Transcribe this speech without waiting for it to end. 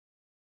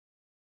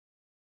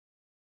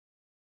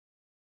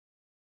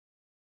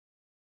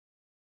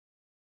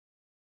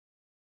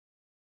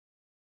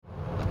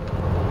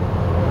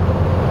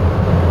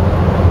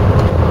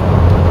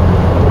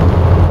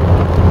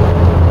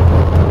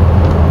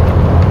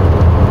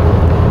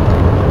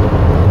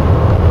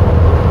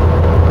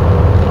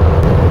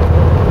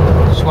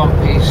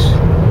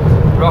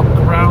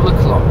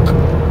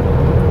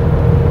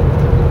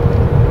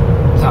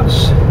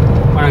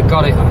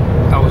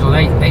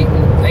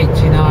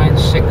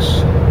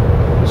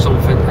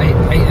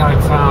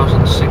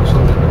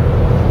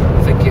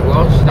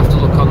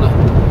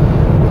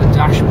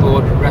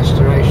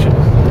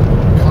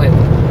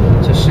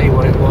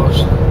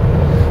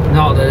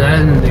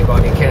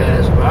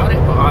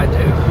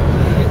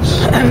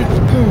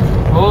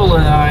All the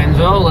nines,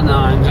 all the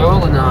nines, all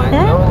the nines,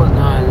 all the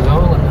nines,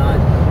 all the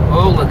nines,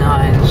 all the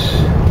nines.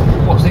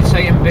 What's they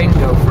say in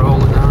bingo for all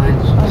the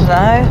nines? I don't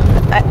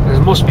know.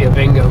 There must be a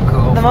bingo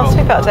call. There must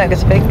be, but I don't go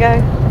to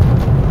bingo.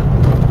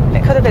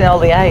 It could have been all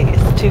the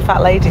 8s, 2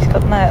 fat ladies,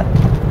 couldn't it?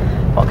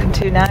 What can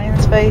 2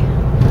 9s be?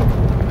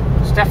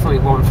 It's definitely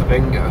one for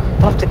bingo.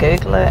 I'll have to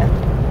Google it.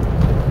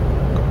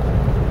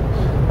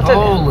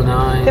 All the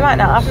nines. They might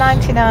not have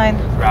 99.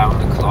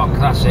 Round the clock,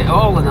 that's it.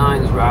 All the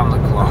nines round the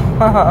clock.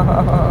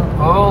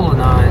 All the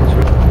nines.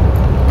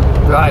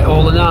 Right,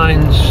 all the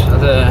nines are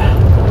there.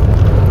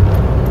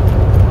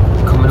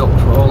 Coming up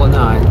for all the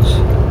nines.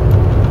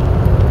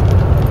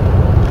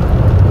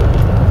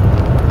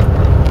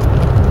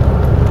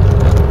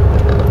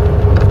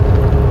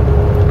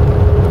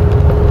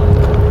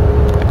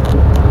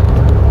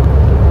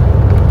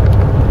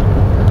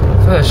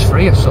 First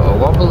 3 are sort of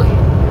wobbly.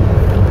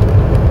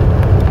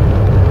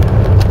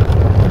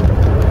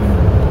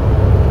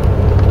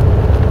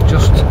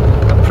 Just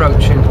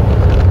approaching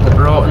the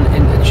Broughton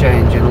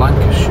interchange in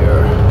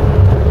Lancashire,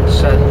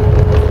 said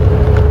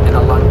in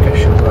a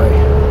Lancashire way.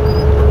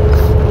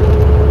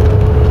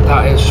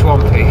 That is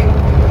Swampy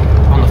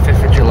on the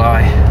 5th of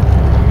July,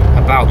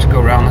 about to go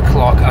round the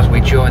clock as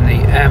we join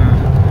the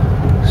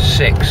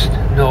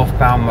M6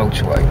 northbound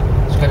motorway.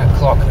 It's going to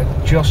clock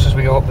just as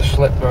we go up the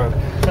slip road.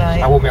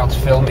 Right. I won't be able to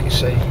film it, you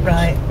see.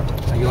 Right.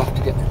 So you'll have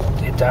to get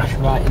the dash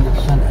right in the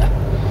centre.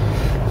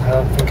 I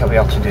don't think I'll be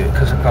able to do it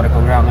because I've got to go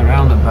round the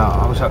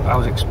roundabout. I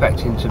was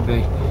expecting to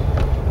be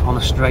on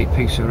a straight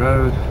piece of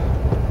road.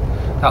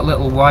 That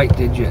little white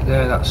digit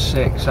there, that's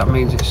 6. That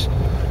means it's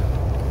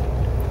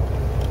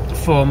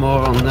 4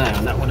 more on there,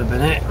 and that would have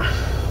been it.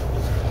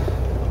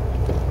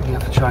 You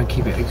have to try and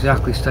keep it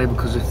exactly stable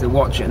because if they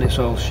watch it and it's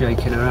all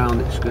shaking around,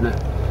 it's gonna.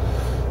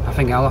 I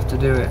think I'll have to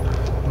do it.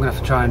 I'm gonna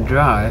have to try and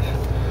drive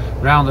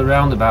round the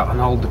roundabout and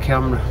hold the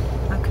camera.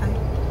 Okay.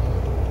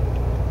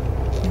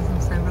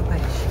 Isn't so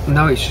rubbish.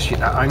 No, it's just at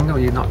that angle,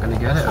 you're not going to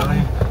get it, are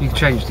you? You can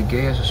change the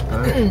gears, I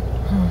suppose. Right.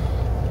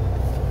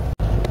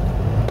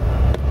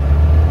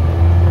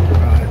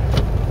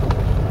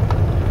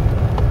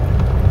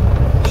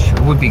 Should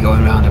would be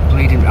going round it,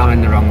 bleeding. I'm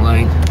in the wrong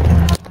lane.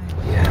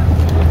 Yeah.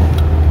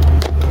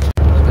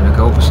 It's going to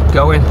go. It's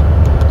going.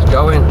 It's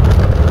going.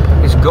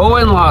 It's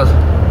going, lad.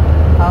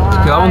 Oh,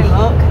 it's gone.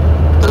 Look.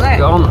 It's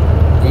gone.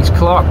 He's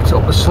clocked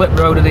up the slip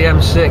road of the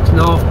M6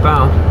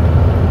 northbound.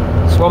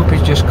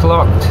 Swampy's just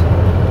clocked.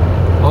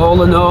 All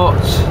the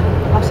noughts.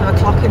 Must have a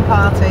clocking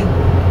party.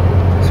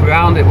 It's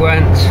round it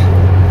went.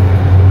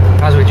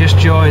 As we just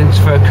joined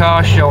for a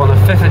car show on the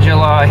 5th of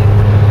July,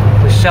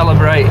 we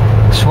celebrate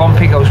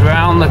Swampy goes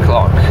round the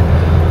clock.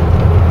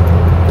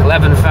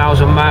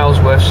 11,000 miles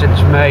worth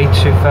since May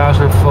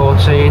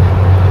 2014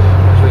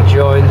 as we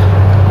joined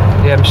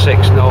the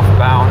M6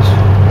 northbound.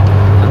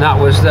 And that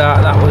was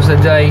the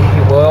day.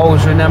 You will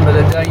always remember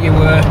the day you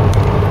were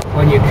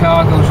when your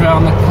car goes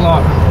round the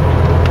clock.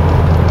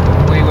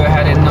 We were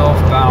heading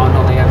northbound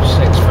on the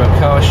M6 for a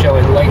car show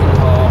in Leighton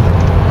Hall.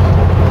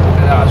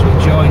 And as we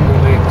join,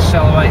 we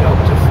accelerate up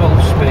to full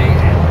speed.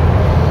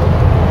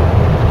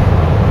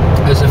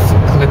 There's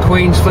the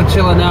Queen's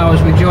flotilla now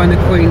as we join the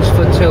Queen's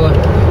flotilla.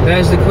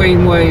 There's the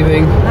Queen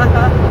waving.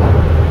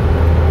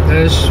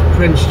 There's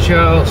Prince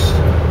Charles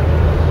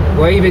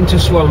waving to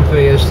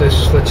Swampy as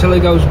this flotilla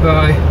goes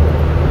by.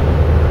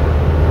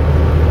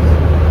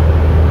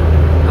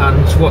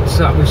 And what's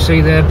that we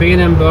see there?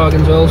 B&M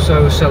Bargains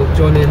also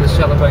joining in the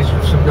celebration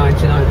of some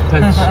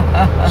 99p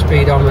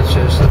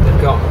speedometers that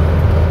they've got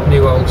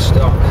new old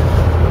stock.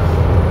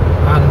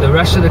 And the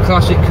rest of the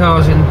classic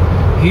cars in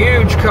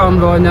huge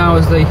convoy now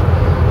as they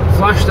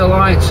flash the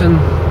lights and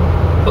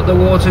put the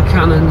water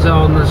cannons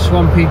on as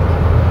Swampy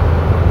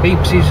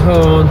beeps his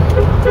horn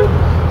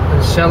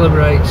and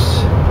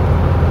celebrates.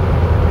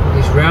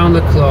 He's round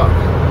the clock.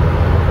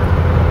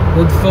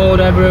 Would Ford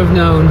ever have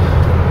known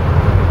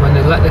when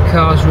they let the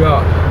cars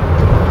rot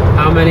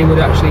how many would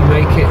actually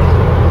make it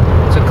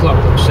to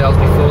clock themselves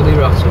before they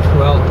rotted?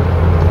 Well,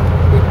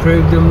 we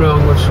proved them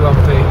wrong with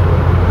Swampy.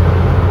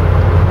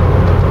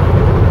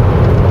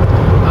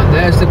 And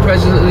there's the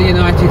President of the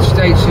United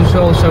States who's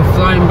also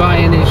flying by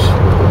in his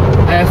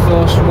Air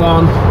Force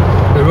One.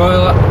 The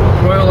Royal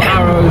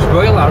Arrows,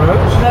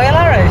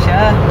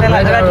 yeah. They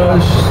like the red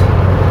arrows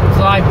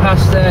fly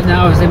past there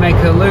now as they make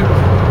a loop,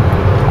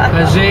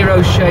 a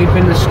zero shape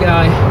in the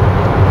sky.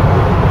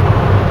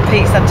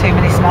 Pete's had too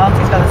many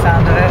Smarties by the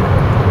sound of it.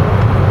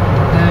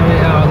 There we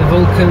are, the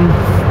Vulcan.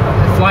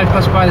 They fly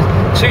past by the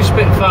 2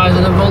 Spitfires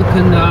and a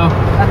Vulcan now.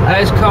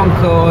 There's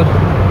Concorde.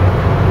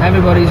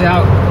 Everybody's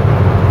out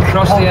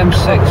across the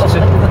M6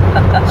 to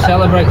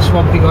celebrate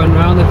Swampy going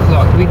round the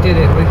clock. We did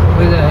it,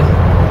 we're there.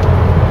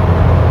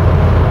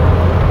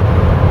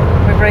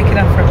 We're breaking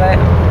up for a bit.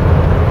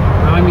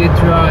 I'm your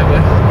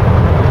driver.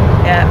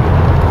 Yeah.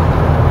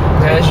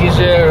 There's your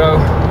zero.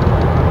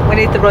 We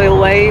need the royal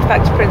wave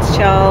back to Prince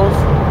Charles.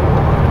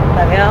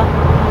 There we are.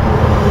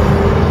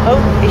 Oh,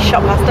 he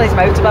shot past on his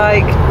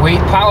motorbike.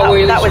 Power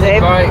wheelies from the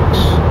bikes.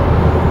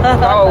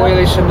 Power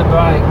wheelies from the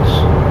bikes.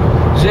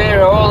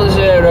 Zero, all the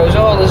zeros.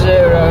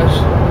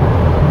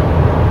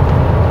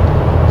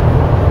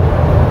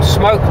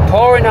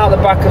 pouring out the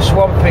back of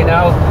Swampy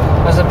now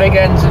as the big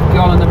ends have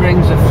gone and the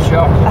rings have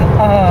shot.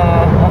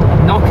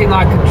 Knocking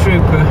like a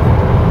trooper.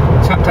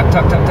 Tap tap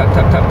tap tap tap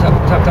tap tap tap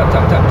tap tap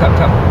tap tap tap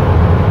tap.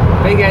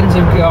 Big ends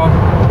have gone.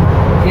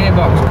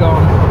 Gearbox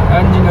gone.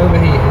 Engine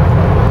overheated.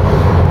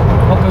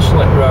 Up a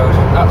slip road.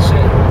 That's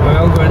it. We're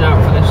over and out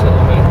for this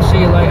little bit. See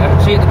you later.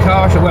 See you at the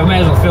car show. Well, we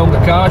may as well film the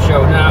car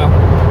show now,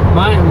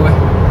 mightn't we?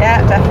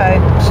 Yeah, defo.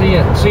 See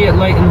you at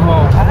Leighton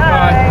Hall.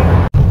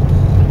 Bye.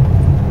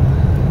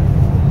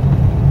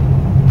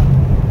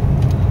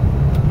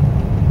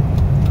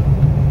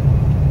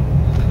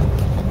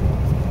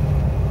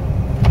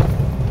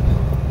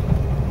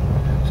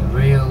 It's a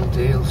real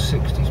deal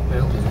 60s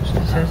building,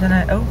 Isn't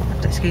it? Oh,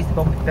 have to excuse the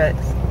bumpy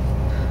bits.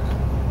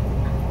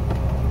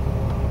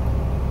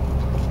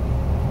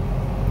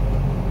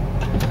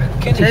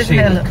 Can you see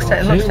it looks so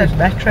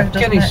retro,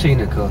 doesn't Can you it? see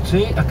the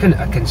Cortina? I can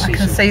see. I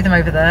can see them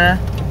over there.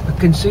 I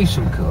can see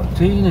some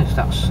Cortinas.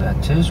 That's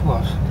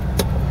Tiswas.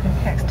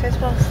 Mk3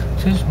 Tiswas.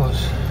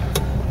 Tiswas.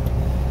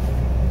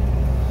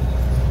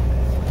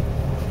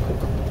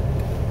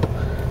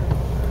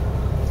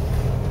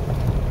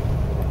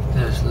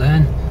 There's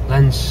Len.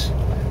 Len's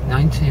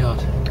 90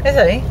 odd. Is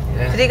he?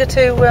 Yeah. Did he go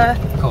to?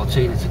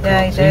 Cortina to Cortina.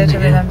 Yeah, he did. I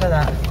remember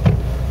that.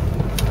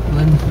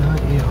 Len's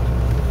 90 odd.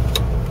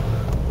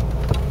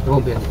 There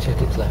won't be any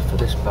tickets left for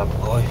this bad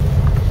boy. I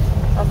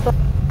thought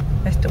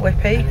Mr.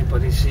 Whippy.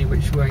 Anybody see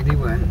which way they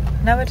went?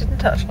 No, I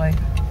didn't actually.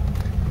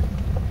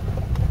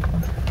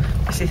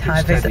 This is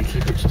high visit.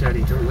 Keep it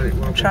steady, don't let it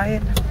wobble. I'm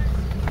trying.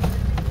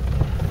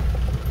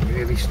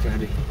 Really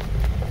steady.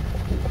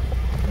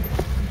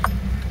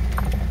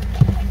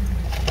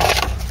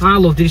 Ah,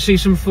 love, did you see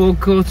some Ford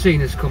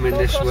Cortinas coming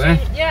this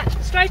way? Yeah,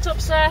 straight up,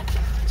 sir.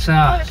 So,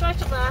 Oh, it's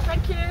right up there,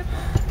 thank you.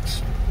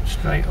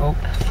 straight up.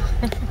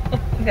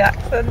 The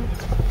accent.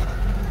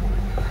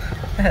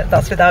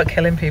 That's without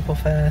killing people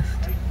first.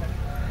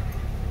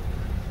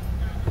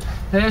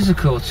 There's the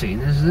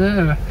Cortinas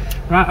there,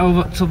 right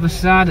over to the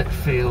side of the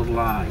field,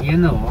 like, you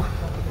know.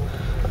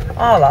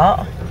 Oh,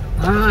 that.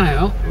 Aye,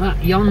 up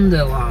that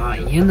yonder,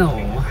 like, you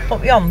know.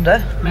 Up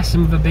yonder.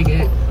 Messing with a big,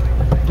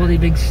 bloody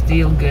big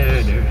steel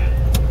girder.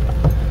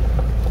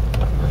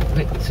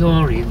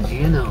 Victorians,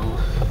 you know.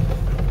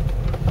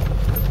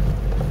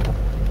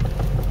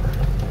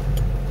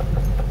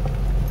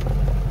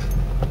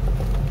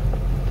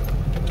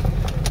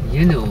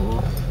 You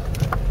know.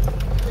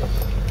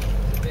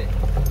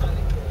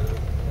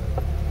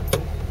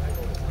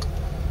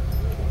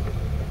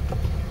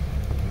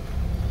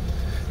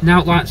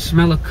 Now like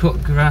smell of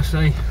cut grass,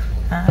 eh?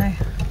 Aye.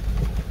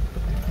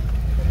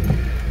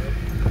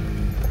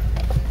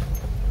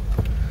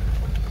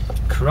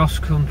 Cross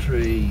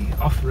country,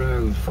 off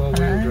road,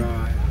 4-wheel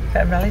drive.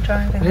 Bit of rally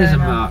driving. There's a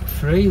going on. Mark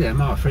 3 there,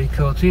 Mark 3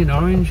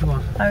 Cortina, orange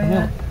one. Oh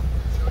yeah.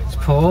 Look, it's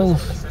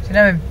Paul's. Do you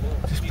know him?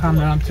 Just pan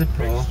round to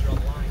Paul.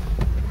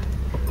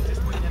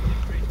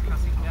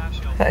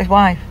 Is that his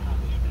wife?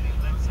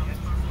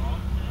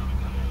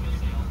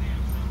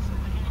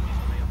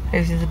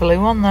 Who's in the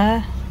blue one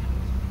there?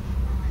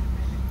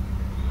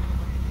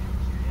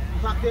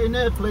 Back in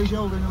there, please,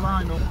 holding the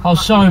line up. Oh,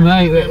 sorry,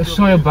 mate.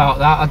 Sorry about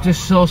that. I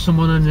just saw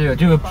someone I knew. I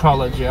do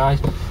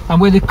apologise. I'm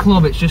with the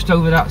club. It's just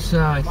over that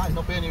side. Might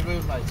not be any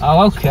room, mate.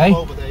 Oh, okay. It's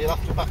over there. You'll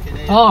have to back in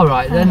here. All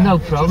right then, no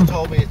problem. Just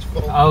told me it's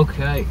full.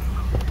 Okay.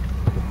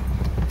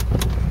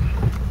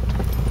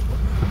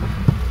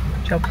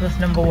 Job plus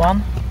number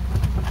one.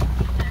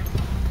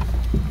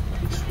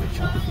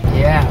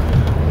 Yeah.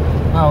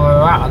 Oh,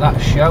 we're out of that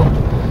show.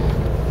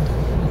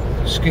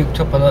 Scooped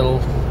up a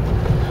little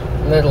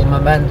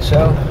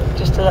memento.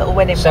 Just a little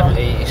winning one.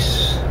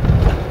 70s.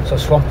 So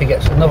Swampy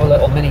gets another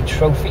little mini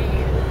trophy.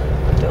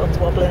 Dawn's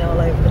wobbling all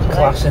over the place.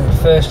 Class in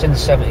first in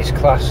 70s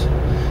class.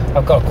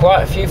 I've got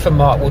quite a few from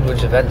Mark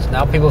Woodward's events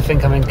now. People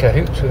think I'm in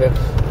cahoots with him.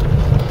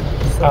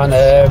 And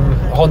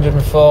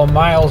 104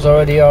 miles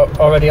already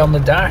on the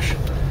dash.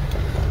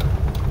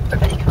 A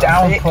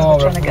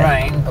downpour of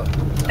rain, but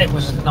it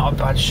was not a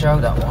bad show,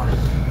 that one.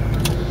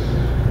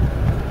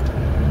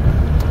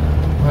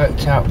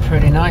 Worked out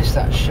pretty nice,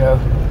 that show.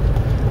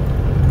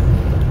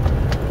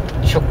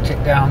 Chucked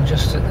it down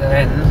just at the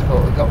end,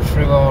 but we got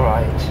through all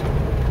right.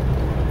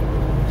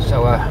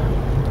 So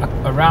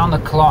around the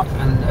clock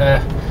and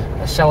a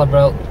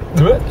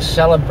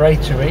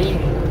celebratory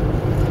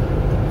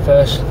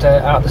first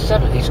out of the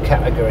 70s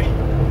category.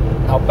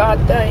 Not a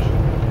bad day.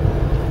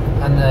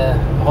 And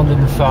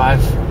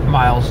 105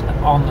 miles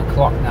on the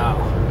clock now.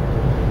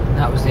 And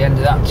that was the end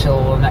of that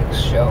till the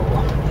next show.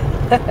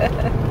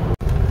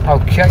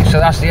 Okay, so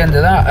that's the end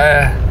of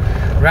that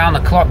round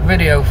the clock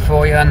video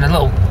for you, and a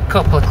little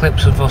couple of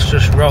clips of us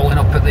just rolling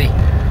up at the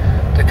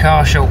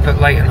car show up at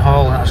Leighton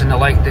Hall, and that's in the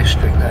Lake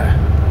District there.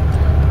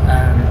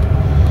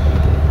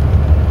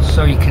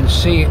 So you can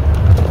see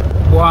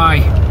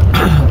why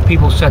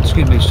people said,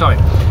 people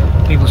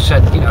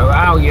said, you know,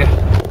 how you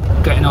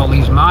getting all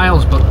these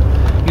miles, but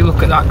you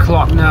look at that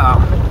clock now,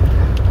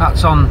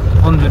 that's on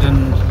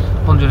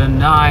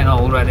 109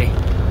 already,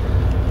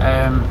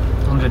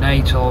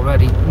 108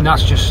 already, and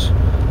that's just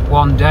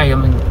one day. I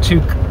mean,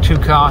 2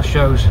 car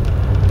shows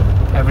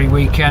every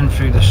weekend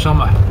through the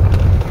summer,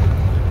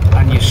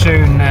 and you're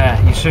soon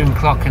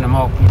clocking them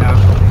up, you know.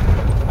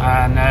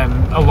 And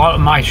a lot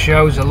of my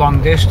shows are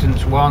long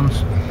distance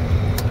ones,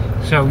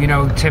 so you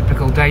know,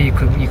 typical day you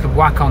could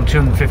whack on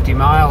 250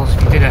 miles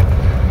if you did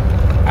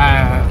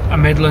a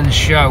Midlands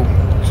show.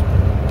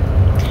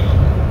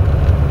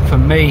 For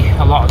me,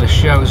 a lot of the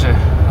shows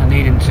are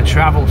needing to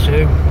travel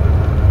to,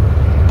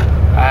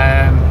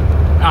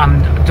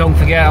 and don't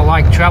forget, I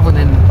like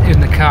travelling in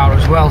the car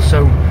as well,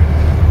 so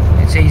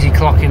it's easy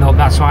clocking up.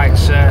 That's why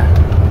it's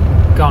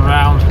gone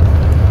round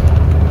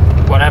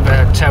whatever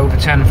over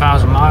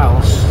 10,000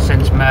 miles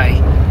since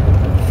May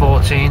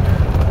 14.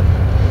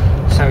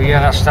 So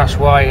yeah, that's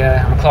why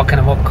I'm clocking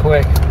them up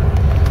quick.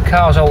 The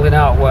car's holding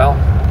out well.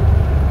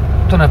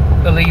 Done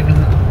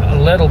a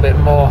little bit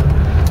more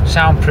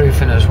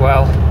soundproofing as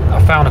well. I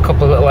found a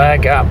couple of little air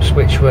gaps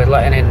which were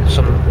letting in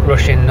some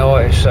rushing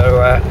noise,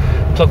 so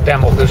plugged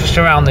them up. There's just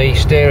around the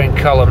steering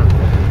column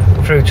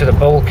through to the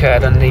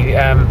bulkhead, and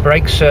the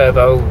brake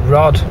servo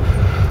rod.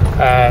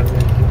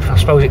 I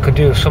suppose it could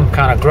do some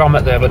kind of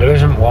grommet there, but there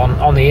isn't one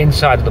on the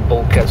inside of the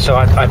bulkhead, so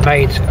I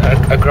made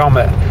a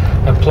grommet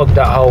and plugged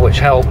that hole, which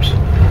helped.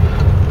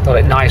 Got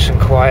it nice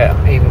and quiet,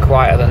 even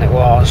quieter than it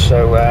was,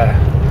 so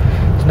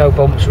there's no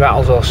bumps,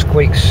 rattles or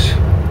squeaks.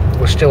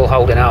 We're still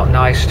holding out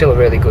nice, still a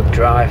really good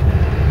drive.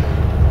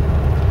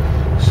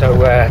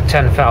 So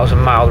 10,000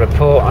 mile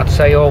report, I'd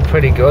say all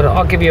pretty good.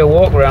 I'll give you a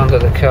walk around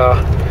of the car.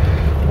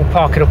 We'll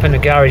park it up in the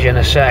garage in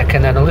a sec,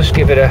 and then I'll just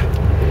give it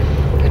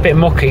it's a bit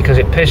mucky because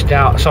it pissed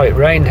out, so it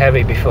rained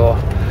heavy before,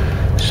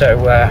 so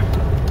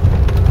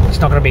it's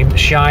not going to be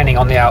shining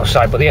on the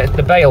outside, but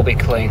the bay will be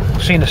clean.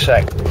 See you in a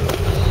sec.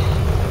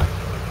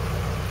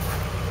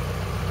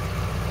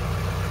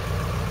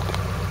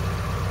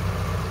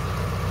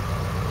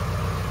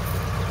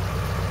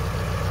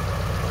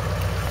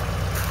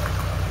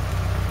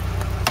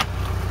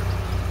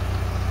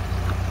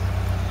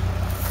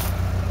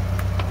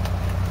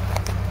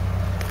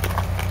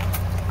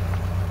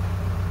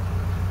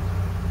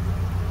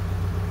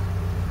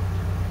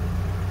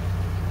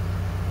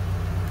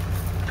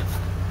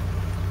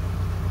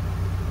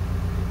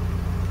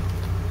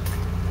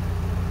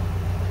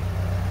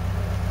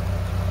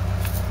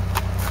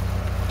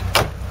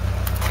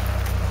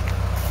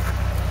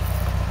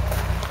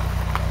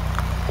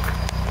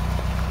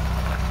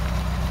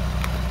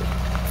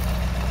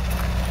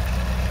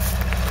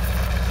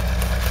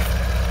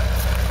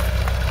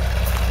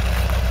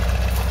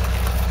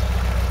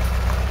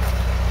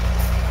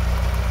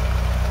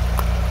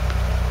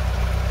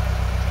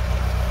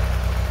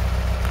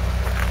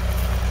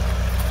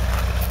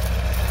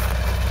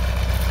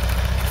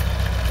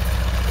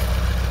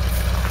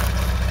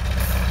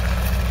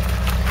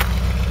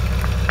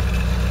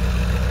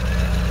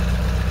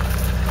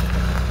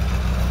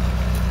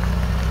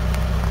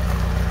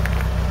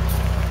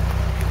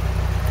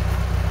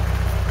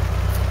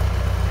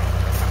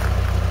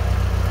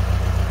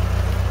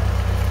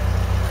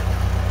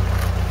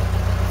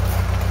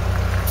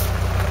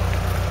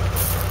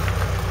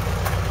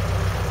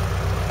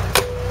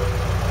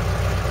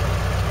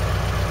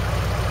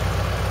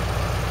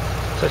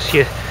 That's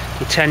your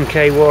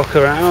 10k walk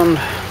around.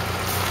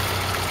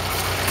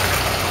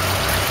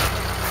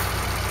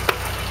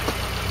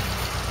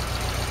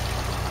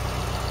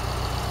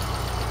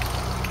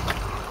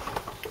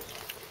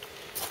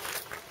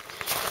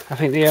 I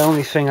think the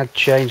only thing I'd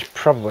change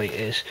probably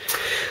is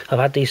I've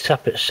had these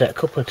tappets set a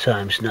couple of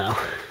times now,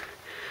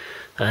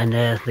 and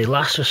they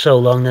last for so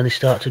long then they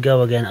start to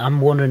go again.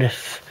 I'm wondering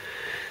if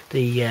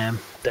the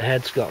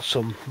head's got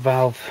some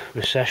valve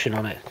recession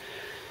on it.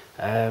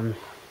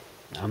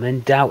 I'm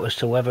in doubt as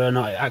to whether or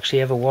not it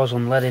actually ever was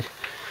unleaded.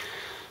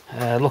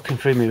 Looking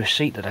through my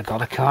receipt that I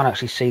got, I can't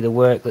actually see the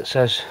work that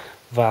says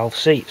valve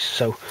seats,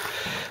 so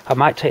I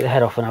might take the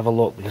head off and have a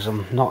look, because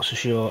I'm not so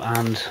sure.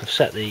 And I've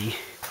set the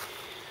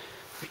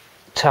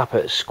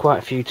tappets quite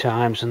a few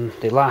times and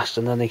they last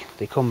and then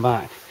they come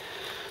back.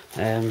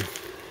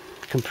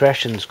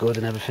 Compression's good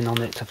and everything on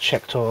it. I've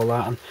checked all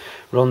that and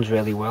runs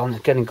really well, and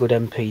it's getting good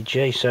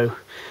MPG. So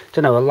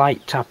don't know, a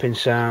light tapping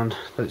sound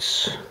that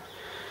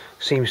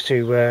seems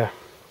to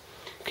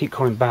keep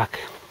coming back,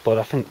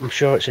 but I'm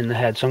sure it's in the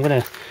head, so I'm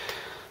gonna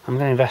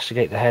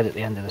investigate the head at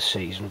the end of the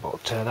season.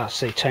 But that's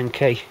the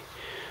 10k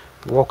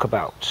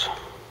walkabout,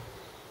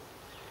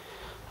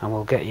 and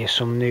we'll get you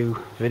some new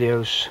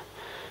videos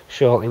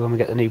shortly when we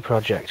get the new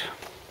project.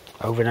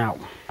 Over and out.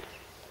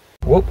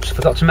 Whoops,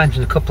 forgot to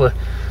mention a couple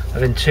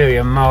of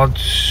interior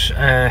mods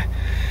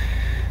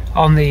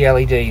on the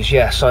LEDs.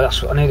 Yeah, so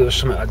that's what I knew there was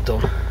something I'd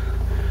done.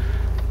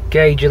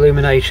 Gauge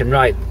illumination,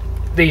 right?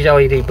 These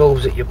LED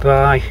bulbs that you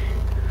buy,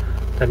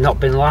 they've not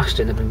been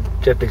lasting,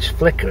 they've been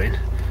flickering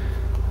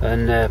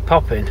and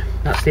popping.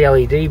 That's the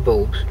LED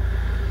bulbs.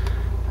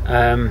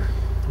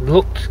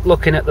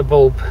 Looking at the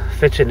bulb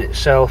fitting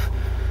itself,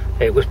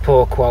 it was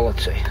poor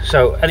quality.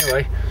 So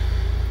anyway,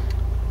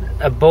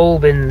 a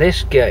bulb in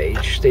this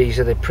gauge, these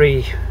are the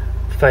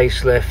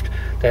pre-facelift,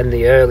 then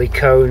the early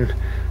cone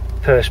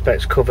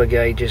perspex cover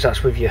gauges,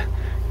 that's with your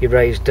your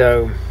raised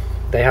dome.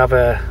 They have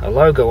a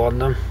logo on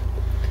them,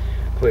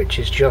 which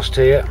is just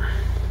here.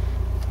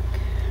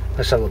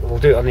 Let's have a look. We'll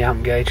do it on the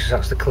amp gauge because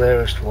that's the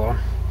clearest one.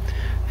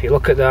 If you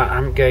look at that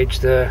amp gauge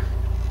there,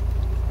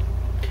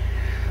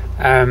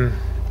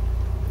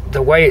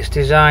 the way it's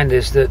designed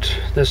is that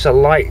there's a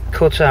light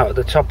cutout at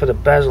the top of the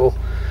bezel.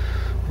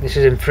 This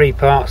is in 3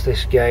 parts,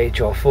 this gauge,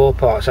 or 4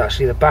 parts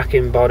actually: the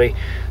backing body,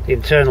 the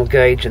internal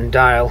gauge and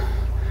dial,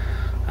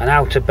 an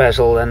outer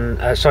bezel, and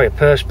a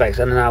perspex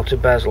and an outer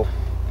bezel.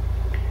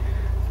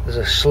 There's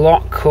a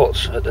slot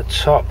cut at the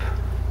top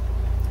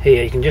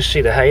here. You can just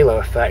see the halo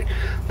effect.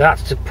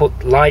 That's to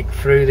put light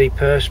through the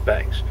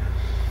perspex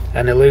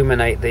and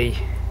illuminate the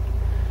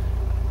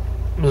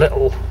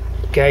little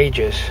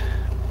gauges,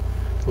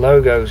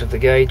 logos of the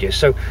gauges.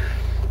 So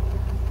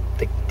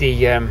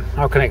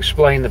how can I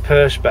explain, the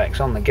perspex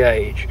on the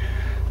gauge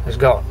has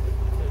got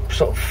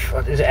sort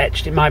of, is it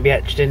etched? It might be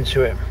etched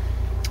into it.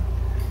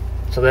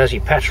 So there's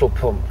your petrol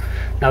pump.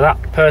 Now that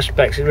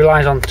perspex, it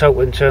relies on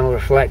total internal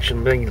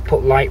reflection. When you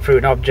put light through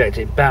an object,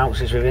 it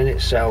bounces within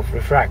itself,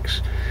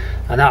 refracts,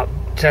 and that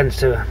tends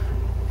to,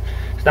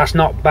 that's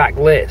not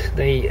backlit.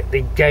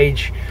 The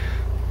gauge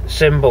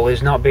symbol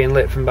is not being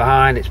lit from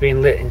behind, it's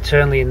being lit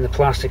internally in the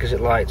plastic as it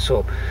lights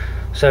up.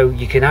 So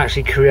you can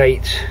actually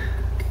create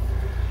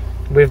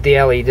with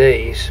the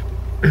LEDs.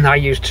 I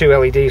use 2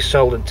 LEDs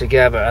soldered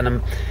together,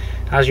 and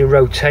as you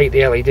rotate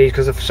the LEDs,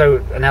 because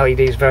an LED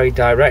is very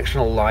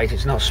directional light,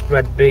 it's not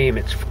spread beam,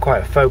 it's quite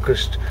a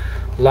focused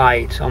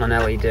light on an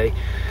LED.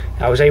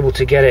 I was able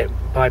to get it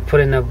by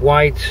putting a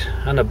white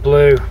and a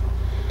blue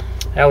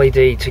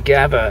LED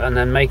together and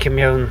then making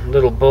my own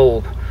little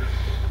bulb,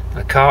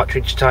 a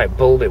cartridge type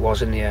bulb it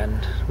was in the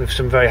end, with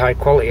some very high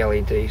quality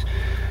LEDs.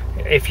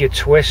 If you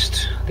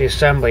twist the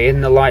assembly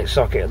in the light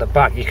socket at the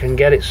back, you can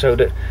get it so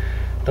that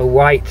the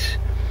white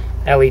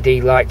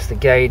LED lights the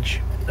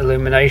gauge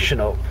illumination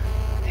up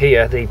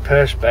here, the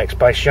perspex,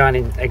 by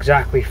shining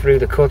exactly through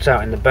the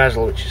cutout in the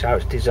bezel, which is how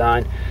it's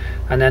designed,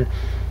 and then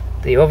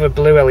the other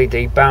blue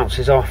LED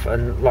bounces off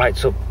and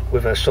lights up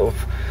with a sort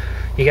of,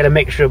 you get a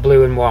mixture of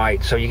blue and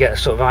white, so you get a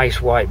sort of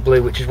ice white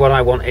blue, which is what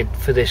I wanted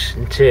for this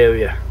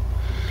interior.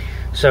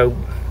 So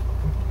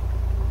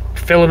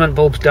filament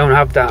bulbs don't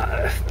have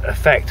that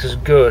effect as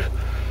good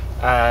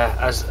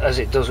as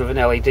it does with an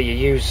LED. You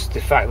use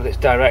the fact that it's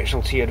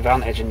directional to your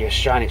advantage, and you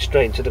shine it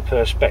straight into the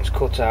perspex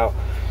cutout,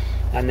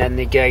 and then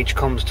the gauge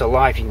comes to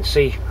life. You can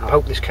see, I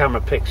hope this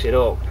camera picks it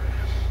up,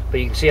 but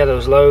you can see how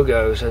those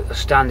logos are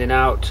standing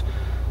out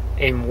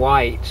in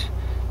white,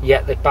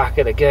 yet the back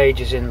of the gauge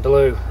is in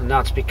blue, and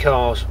that's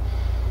because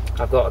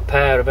I've got a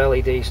pair of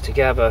LEDs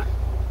together,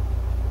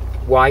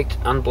 white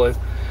and blue,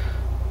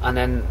 and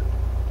then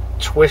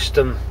twist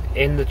them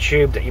in the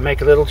tube. That you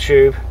make a little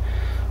tube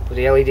with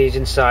the LEDs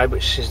inside,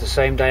 which is the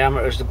same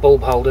diameter as the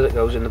bulb holder that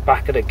goes in the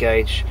back of the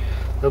gauge.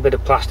 A little bit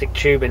of plastic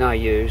tubing I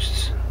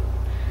used.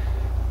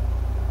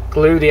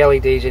 Glue the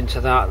LEDs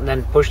into that, and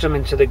then push them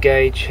into the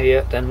gauge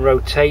here, then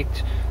rotate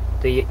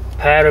the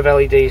pair of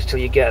LEDs till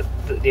you get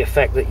the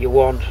effect that you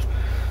want.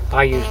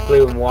 I used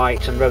blue and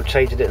white and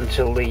rotated it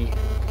until the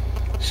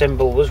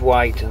symbol was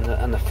white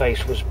and the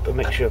face was a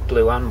mixture of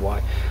blue and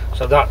white.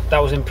 So that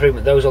was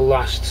improvement. Those will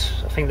last,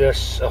 I think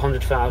there's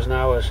 100,000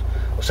 hours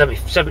or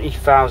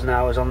 70,000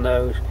 hours on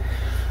those.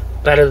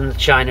 Better than the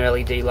China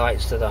LED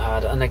lights that I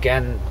had. And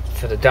again,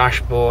 for the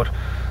dashboard,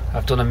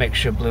 I've done a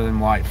mixture of blue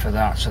and white for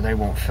that, so they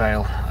won't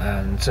fail.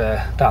 And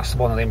that's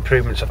one of the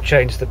improvements. I've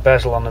changed the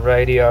bezel on the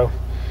radio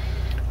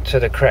to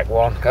the correct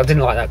one. I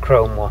didn't like that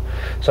chrome one.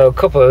 So a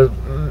couple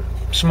of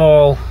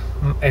small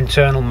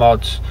internal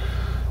mods,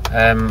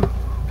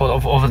 but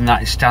other than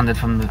that, it's standard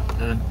from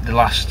the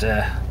last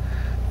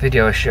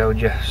video I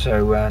showed you.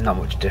 So not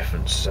much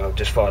difference. So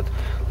just thought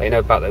I'd let you know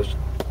about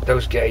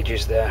those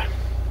gauges there.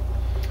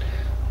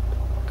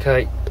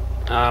 Okay,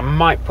 I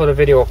might put a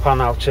video up on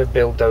how to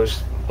build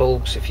those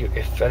bulbs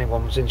if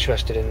anyone was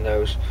interested in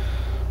those.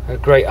 A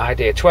great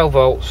idea. 12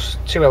 volts,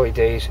 2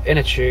 LEDs in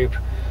a tube,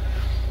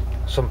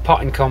 some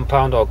potting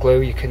compound or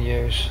glue you can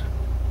use,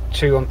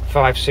 2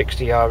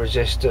 560R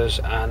resistors,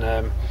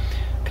 and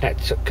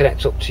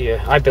connect up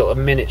to I built a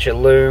miniature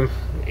loom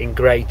in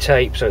grey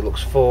tape so it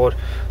looks forward.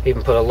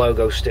 Even put a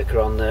logo sticker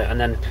on there, and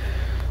then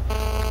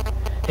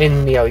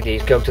in the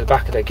LEDs go to the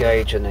back of the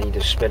gauge, and then you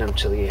just spin them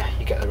till you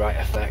get the right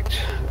effect.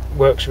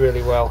 Works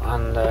really well,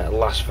 and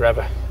lasts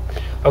forever.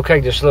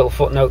 Okay, just a little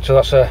footnote. So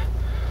that's a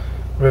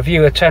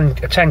review, a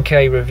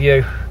 10k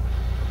review.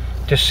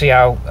 Just see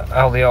how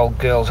the old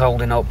girl's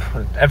holding up.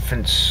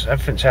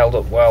 Everything's held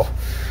up well.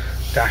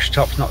 Dash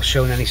top's not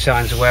showing any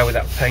signs of wear with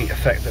that paint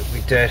effect that we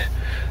did.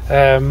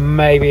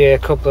 Maybe a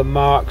couple of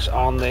marks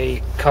on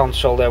the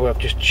console there where I've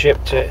just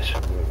chipped it,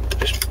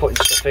 just putting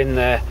stuff in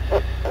there.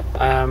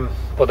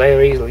 But they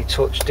are easily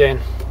touched in.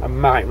 I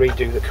might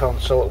redo the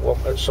console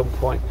at some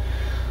point.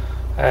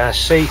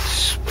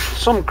 Seats,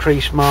 some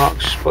crease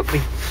marks, but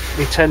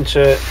they tend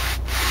to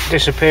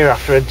disappear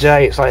after a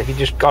day. It's like if you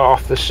just got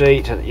off the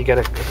seat and you get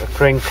a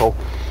crinkle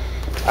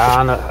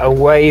and a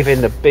wave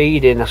in the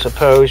beading. I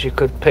suppose you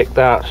could pick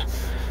that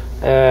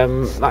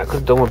That could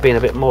have done with being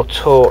a bit more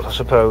taut, I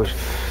suppose.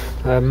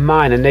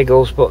 Minor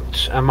niggles,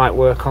 but I might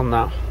work on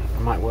that.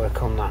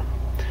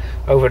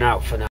 Over and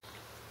out for now.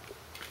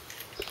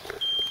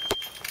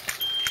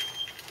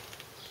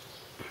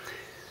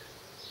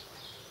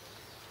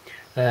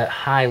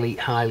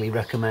 Highly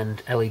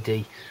recommend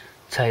LED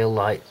tail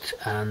light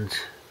and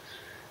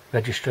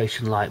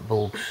registration light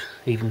bulbs,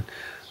 even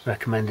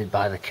recommended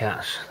by the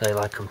cats. They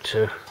like them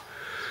too.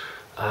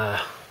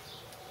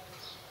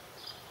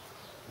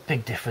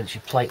 Big difference.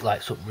 Your plate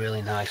lights up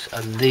really nice,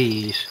 and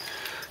these,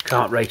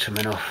 can't rate them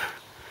enough.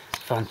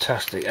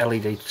 Fantastic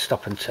LED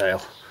stop and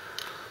tail.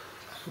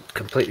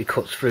 Completely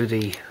cuts through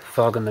the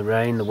fog and the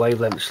rain. The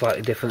wavelength is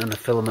slightly different than the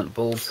filament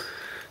bulb,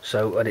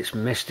 so when it's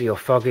misty or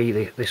foggy,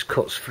 this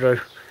cuts through,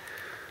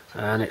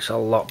 and it's a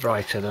lot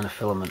brighter than a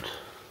filament,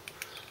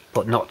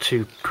 but not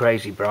too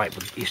crazy bright,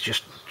 but it's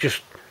just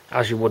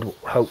as you would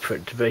hope for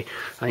it to be,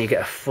 and you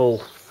get a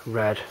full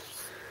red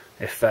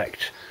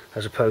effect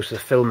as opposed to the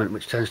filament,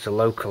 which tends to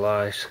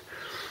localize.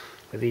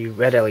 With the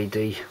red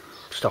LED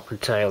stop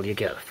and tail, you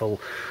get a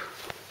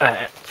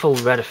full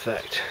red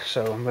effect.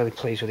 So I'm really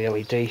pleased with the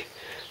LED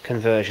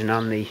conversion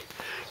and the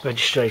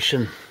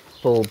registration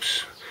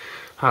bulbs.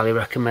 Highly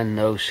recommend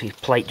those. The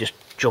plate just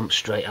jumps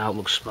straight out,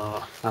 looks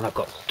smart, and I've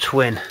got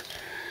twin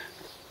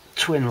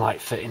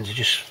light fittings. It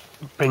just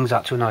brings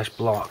that to a nice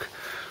block.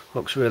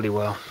 Looks really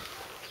well.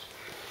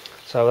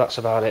 So that's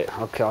about it.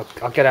 Okay,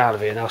 I'll get out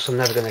of here now, so I'm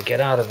never going to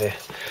get out of here.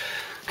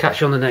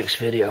 Catch you on the next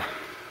video.